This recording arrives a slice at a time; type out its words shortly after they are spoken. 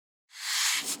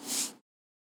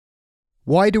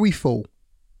Why do we fall?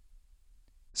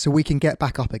 So we can get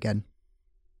back up again.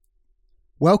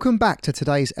 Welcome back to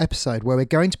today's episode where we're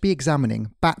going to be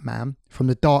examining Batman from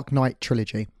the Dark Knight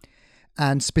trilogy.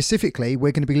 And specifically,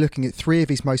 we're going to be looking at 3 of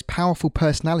his most powerful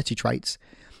personality traits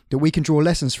that we can draw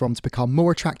lessons from to become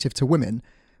more attractive to women,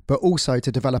 but also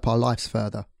to develop our lives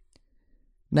further.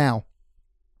 Now,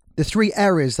 the 3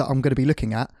 areas that I'm going to be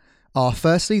looking at are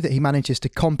firstly that he manages to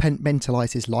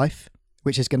compartmentalise his life,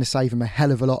 which is going to save him a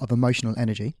hell of a lot of emotional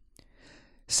energy.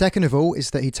 Second of all is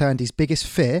that he turned his biggest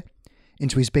fear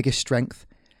into his biggest strength,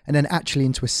 and then actually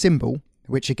into a symbol,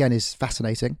 which again is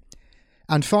fascinating.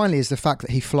 And finally is the fact that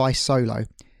he flies solo.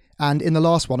 And in the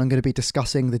last one, I'm going to be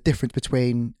discussing the difference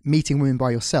between meeting women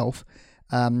by yourself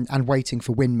and waiting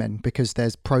for wingmen, because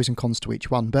there's pros and cons to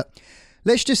each one. But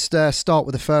let's just start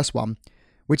with the first one,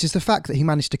 which is the fact that he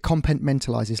managed to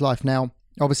compartmentalise his life. Now,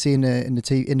 obviously in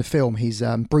the film, he's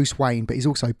Bruce Wayne, but he's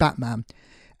also Batman.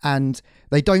 And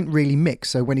they don't really mix.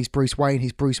 So when he's Bruce Wayne,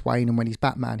 and when he's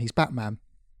Batman, he's Batman.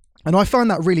 And I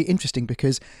find that really interesting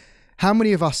because how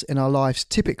many of us in our lives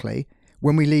typically,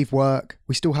 when we leave work,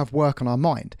 we still have work on our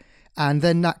mind. And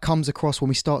then that comes across when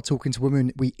we start talking to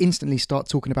women, we instantly start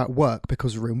talking about work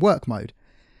because we're in work mode.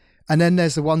 And then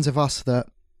there's the ones of us that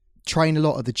train a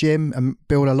lot at the gym and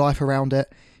build a life around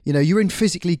it. You know, you're in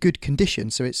physically good condition.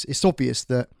 So it's obvious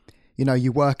that, you know,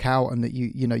 you work out and that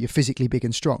you're physically big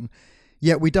and strong.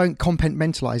 Yet we don't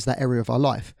compartmentalise that area of our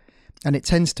life. And it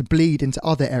tends to bleed into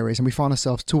other areas, and we find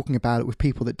ourselves talking about it with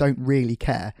people that don't really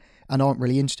care and aren't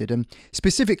really interested. And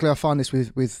specifically, I find this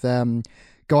with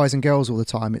guys and girls all the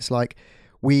time. It's like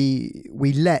we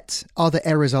let other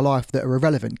areas of our life that are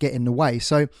irrelevant get in the way.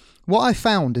 So what I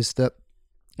found is that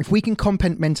if we can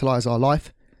compartmentalise our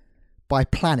life by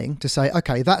planning to say,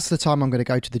 okay, that's the time I'm going to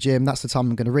go to the gym, that's the time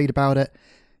I'm going to read about it,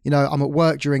 you know, I'm at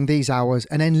work during these hours,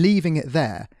 and then leaving it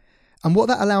there. And what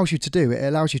that allows you to do, it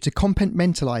allows you to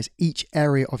compartmentalise each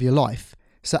area of your life.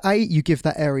 So A, you give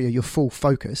that area your full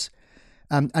focus,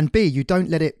 and B, you don't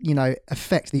let it, you know,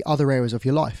 affect the other areas of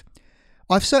your life.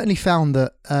 I've certainly found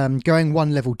that going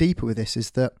one level deeper with this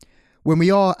is that when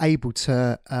we are able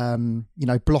to, you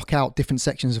know, block out different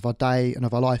sections of our day and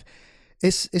of our life,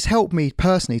 it's helped me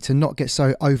personally to not get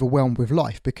so overwhelmed with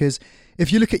life. Because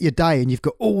if you look at your day and you've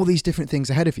got all these different things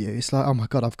ahead of you, it's like, oh my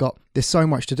God, there's so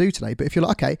much to do today. But if you're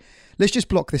like, okay, let's just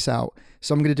block this out.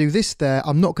 So I'm going to do this there.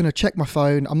 I'm not going to check my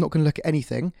phone. I'm not going to look at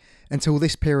anything until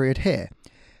this period here.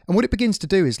 And what it begins to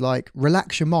do is like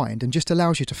relax your mind and just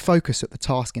allows you to focus at the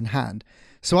task in hand.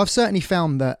 So I've certainly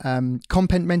found that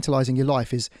compartmentalising your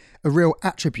life is a real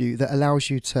attribute that allows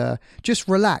you to just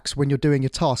relax when you're doing your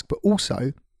task, but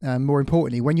also, more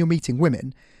importantly, when you're meeting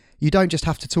women, you don't just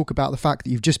have to talk about the fact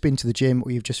that you've just been to the gym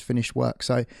or you've just finished work.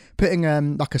 So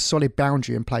putting like a solid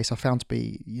boundary in place, I found to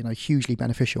be, you know, hugely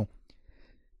beneficial.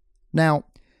 Now,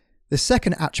 the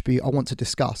second attribute I want to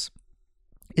discuss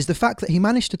is the fact that he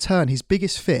managed to turn his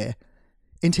biggest fear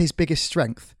into his biggest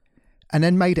strength and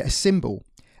then made it a symbol.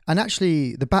 And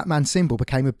actually, the Batman symbol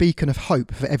became a beacon of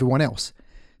hope for everyone else.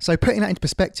 So putting that into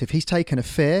perspective, he's taken a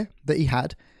fear that he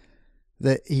had,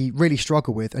 that he really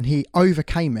struggled with, and he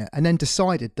overcame it and then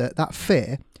decided that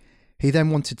fear, he then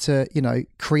wanted to, you know,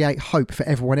 create hope for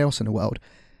everyone else in the world.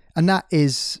 And that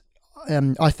is,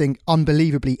 I think,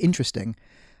 unbelievably interesting.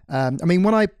 I mean,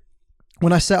 when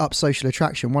I set up Social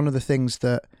Attraction, one of the things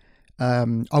that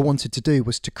I wanted to do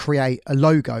was to create a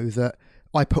logo that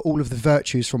I put all of the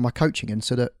virtues from my coaching in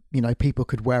so that, you know, people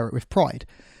could wear it with pride.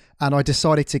 And I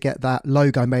decided to get that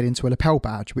logo made into a lapel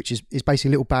badge, which is basically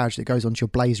a little badge that goes onto your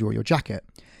blazer or your jacket.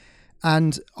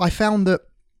 And I found that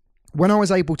when I was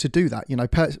able to do that, you know,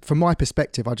 from my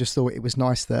perspective, I just thought it was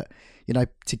nice that, you know,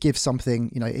 to give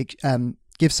something, you know,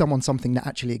 give someone something that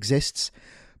actually exists.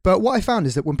 But what I found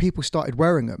is that when people started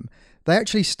wearing them, they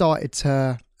actually started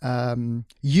to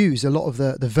use a lot of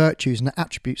the virtues and the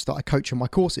attributes that I coach in my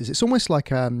courses. It's almost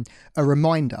like a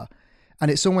reminder.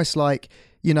 And it's almost like,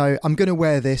 you know, I'm going to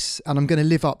wear this and I'm going to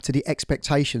live up to the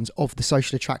expectations of the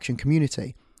Social Attraction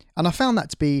community. And I found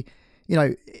that to be, you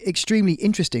know, extremely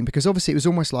interesting because obviously it was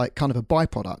almost like kind of a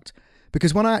byproduct.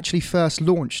 Because when I actually first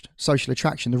launched Social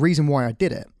Attraction, the reason why I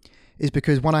did it is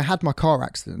because when I had my car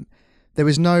accident, there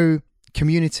was no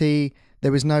community,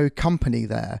 there was no company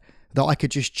there that I could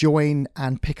just join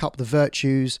and pick up the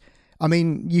virtues. I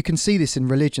mean, you can see this in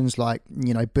religions like,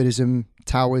 you know, Buddhism,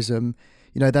 Taoism.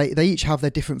 You know, they each have their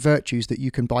different virtues that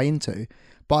you can buy into.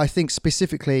 But I think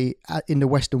specifically in the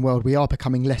Western world, we are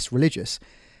becoming less religious.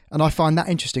 And I find that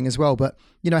interesting as well. But,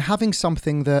 you know, having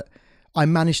something that I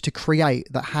managed to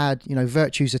create that had, you know,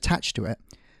 virtues attached to it,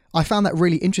 I found that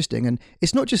really interesting. And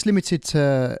it's not just limited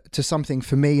to something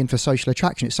for me and for Social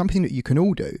Attraction. It's something that you can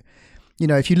all do.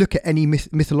 if you look at any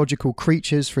mythological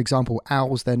creatures, for example,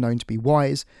 owls, they're known to be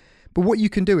wise. But what you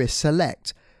can do is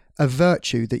select a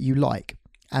virtue that you like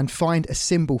and find a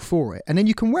symbol for it. And then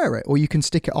you can wear it, or you can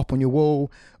stick it up on your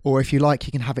wall, or if you like,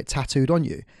 you can have it tattooed on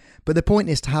you. But the point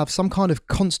is to have some kind of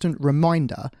constant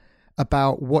reminder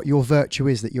about what your virtue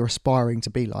is that you're aspiring to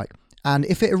be like. And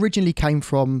if it originally came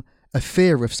from a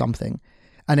fear of something,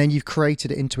 and then you've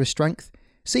created it into a strength,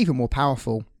 it's even more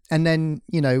powerful. And then,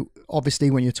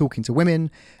 obviously when you're talking to women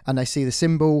and they see the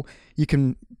symbol, you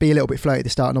can be a little bit flirty at the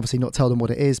start and obviously not tell them what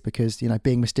it is because,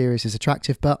 being mysterious is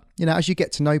attractive. But, as you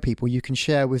get to know people, you can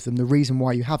share with them the reason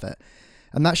why you have it.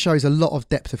 And that shows a lot of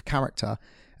depth of character,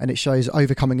 and it shows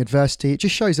overcoming adversity. It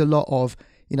just shows a lot of,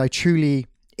 truly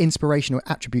inspirational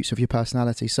attributes of your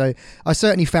personality. So I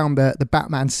certainly found the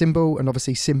Batman symbol and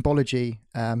obviously symbology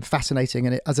fascinating.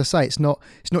 And as I say, it's not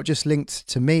just linked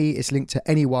to me, it's linked to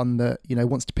anyone that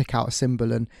wants to pick out a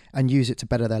symbol and use it to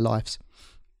better their lives.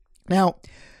 Now,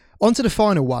 on to the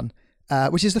final one,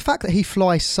 which is the fact that he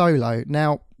flies solo.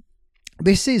 Now,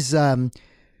 this is a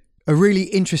really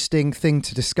interesting thing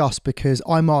to discuss because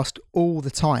I'm asked all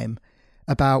the time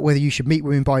about whether you should meet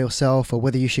women by yourself or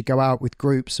whether you should go out with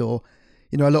groups, or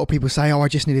a lot of people say, I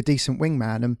just need a decent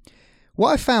wingman. And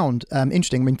what I found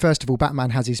interesting, first of all,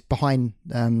 Batman has his behind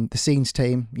the scenes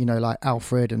team, like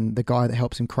Alfred and the guy that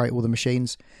helps him create all the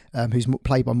machines, who's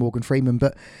played by Morgan Freeman.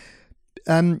 But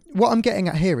what I'm getting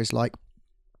at here is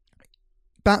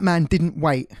Batman didn't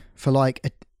wait for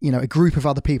a group of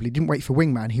other people. He didn't wait for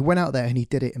wingman. He went out there and he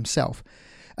did it himself.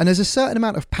 And there's a certain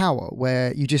amount of power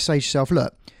where you just say to yourself,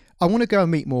 look, I want to go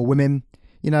and meet more women.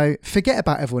 Forget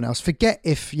about everyone else. Forget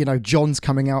if, John's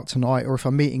coming out tonight or if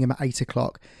I'm meeting him at 8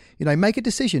 o'clock. Make a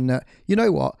decision that,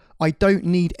 what, I don't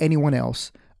need anyone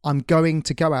else. I'm going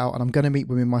to go out and I'm going to meet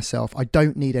women myself. I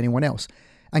don't need anyone else.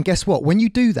 And guess what? When you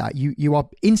do that, you are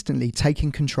instantly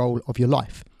taking control of your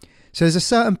life. So there's a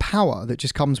certain power that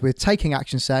just comes with taking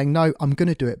action, saying, no, I'm going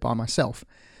to do it by myself.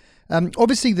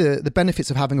 Obviously, the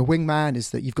benefits of having a wingman is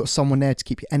that you've got someone there to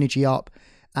keep your energy up.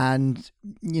 And,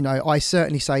 I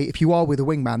certainly say if you are with a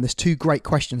wingman, there's two great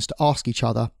questions to ask each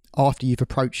other after you've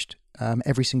approached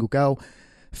every single girl.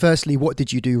 Firstly, what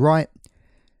did you do right?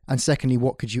 And secondly,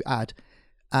 what could you add?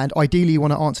 And ideally, you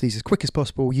want to answer these as quick as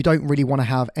possible. You don't really want to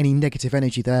have any negative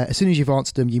energy there. As soon as you've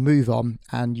answered them, you move on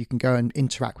and you can go and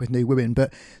interact with new women.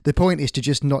 But the point is to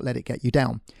just not let it get you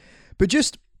down. But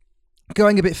just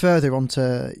going a bit further onto,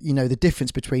 the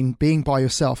difference between being by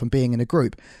yourself and being in a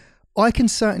group, I can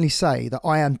certainly say that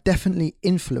I am definitely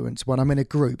influenced when I'm in a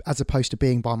group as opposed to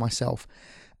being by myself.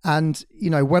 And,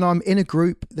 when I'm in a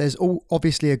group, there's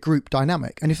obviously a group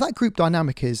dynamic. And if that group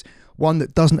dynamic is one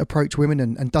that doesn't approach women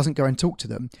and doesn't go and talk to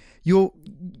them, you're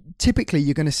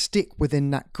going to stick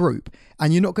within that group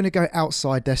and you're not going to go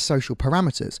outside their social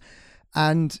parameters.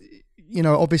 And,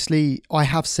 obviously I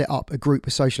have set up a group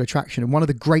of social attraction. And one of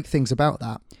the great things about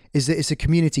that is that it's a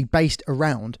community based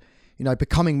around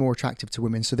becoming more attractive to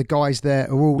women. So the guys there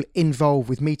are all involved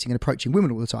with meeting and approaching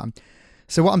women all the time.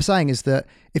 So what I'm saying is that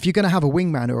if you're going to have a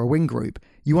wingman or a wing group,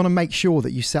 you want to make sure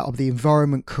that you set up the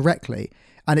environment correctly.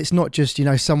 And it's not just,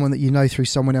 someone that through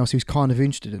someone else who's kind of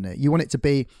interested in it. You want it to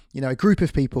be, a group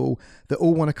of people that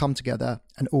all want to come together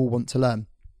and all want to learn.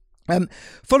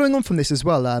 Following on from this as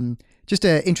well, just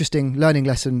an interesting learning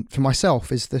lesson for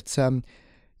myself is that,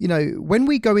 when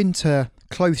we go into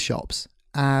clothes shops,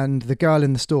 and the girl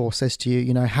in the store says to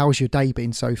you, how's your day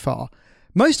been so far?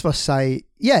 Most of us say,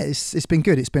 yeah, it's been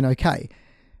good, it's been okay.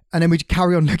 And then we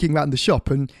carry on looking around the shop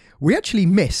and we actually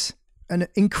miss an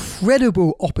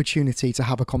incredible opportunity to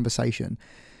have a conversation.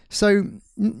 So,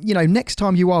 next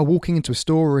time you are walking into a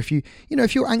store, or if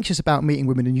you're anxious about meeting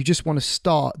women and you just want to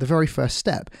start the very first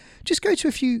step, just go to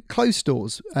a few clothes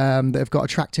stores that have got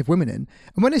attractive women in.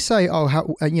 And when they say, oh,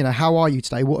 how are you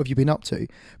today? What have you been up to?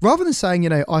 Rather than saying,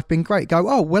 I've been great, go,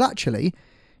 oh, well, actually,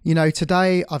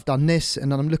 today I've done this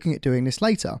and I'm looking at doing this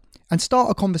later, and start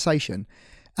a conversation.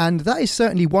 And that is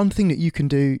certainly one thing that you can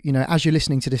do, as you're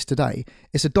listening to this today.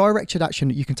 It's a directed action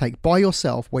that you can take by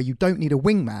yourself where you don't need a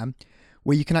wingman,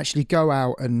 where you can actually go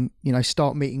out and,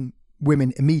 start meeting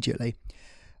women immediately.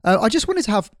 I just wanted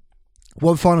to have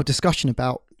one final discussion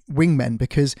about wingmen,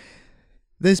 because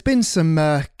there's been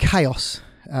some chaos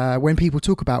when people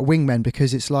talk about wingmen,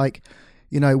 because it's like,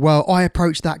 well, I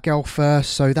approached that girl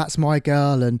first, so that's my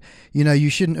girl, and, you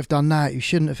shouldn't have done that, you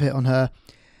shouldn't have hit on her.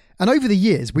 And over the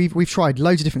years, we've tried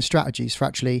loads of different strategies for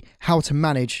actually how to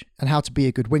manage and how to be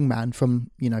a good wingman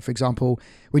from, for example,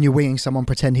 when you're winging someone,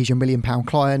 pretend he's your £1 million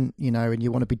client, and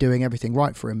you want to be doing everything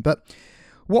right for him. But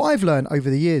what I've learned over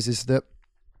the years is that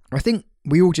I think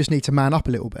we all just need to man up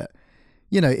a little bit.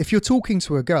 If you're talking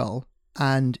to a girl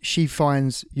and she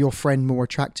finds your friend more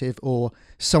attractive or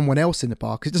someone else in the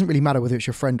bar, because it doesn't really matter whether it's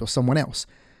your friend or someone else,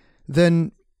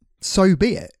 then so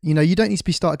be it. You don't need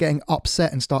to start getting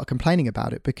upset and start complaining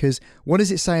about it, because what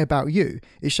does it say about you?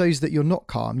 It shows that you're not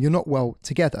calm, you're not well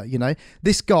together.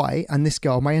 This guy and this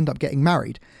girl may end up getting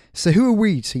married. So who are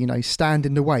we to, stand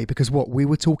in the way because we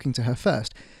were talking to her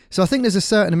first? So I think there's a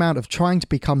certain amount of trying to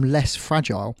become less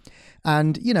fragile.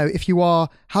 And, if you are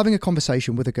having a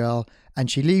conversation with a girl and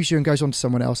she leaves you and goes on to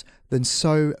someone else, then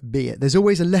so be it. There's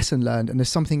always a lesson learned and there's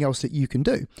something else that you can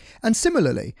do. And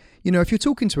similarly, if you're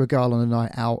talking to a girl on a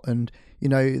night out and,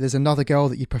 there's another girl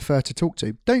that you prefer to talk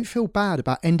to, don't feel bad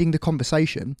about ending the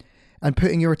conversation and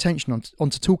putting your attention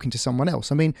onto talking to someone else.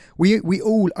 I mean, we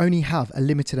all only have a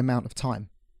limited amount of time.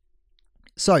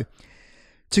 So,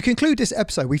 to conclude this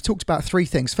episode, we've talked about three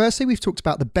things. Firstly, we've talked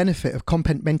about the benefit of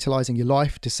compartmentalizing your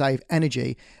life to save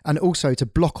energy and also to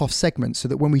block off segments so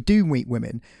that when we do meet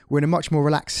women, we're in a much more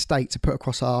relaxed state to put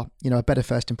across our, a better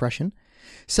first impression.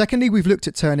 Secondly, we've looked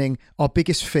at turning our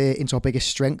biggest fear into our biggest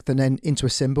strength and then into a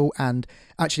symbol, and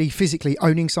actually physically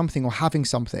owning something or having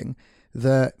something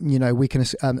that, we can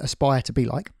aspire to be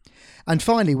like. And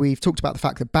finally, we've talked about the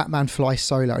fact that Batman flies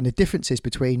solo and the differences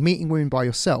between meeting women by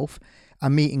yourself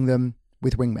and meeting them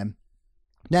with wingmen.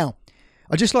 Now,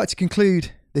 I'd just like to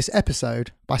conclude this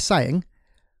episode by saying,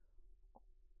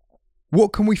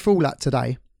 what can we fall at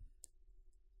today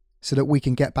so that we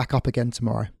can get back up again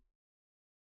tomorrow?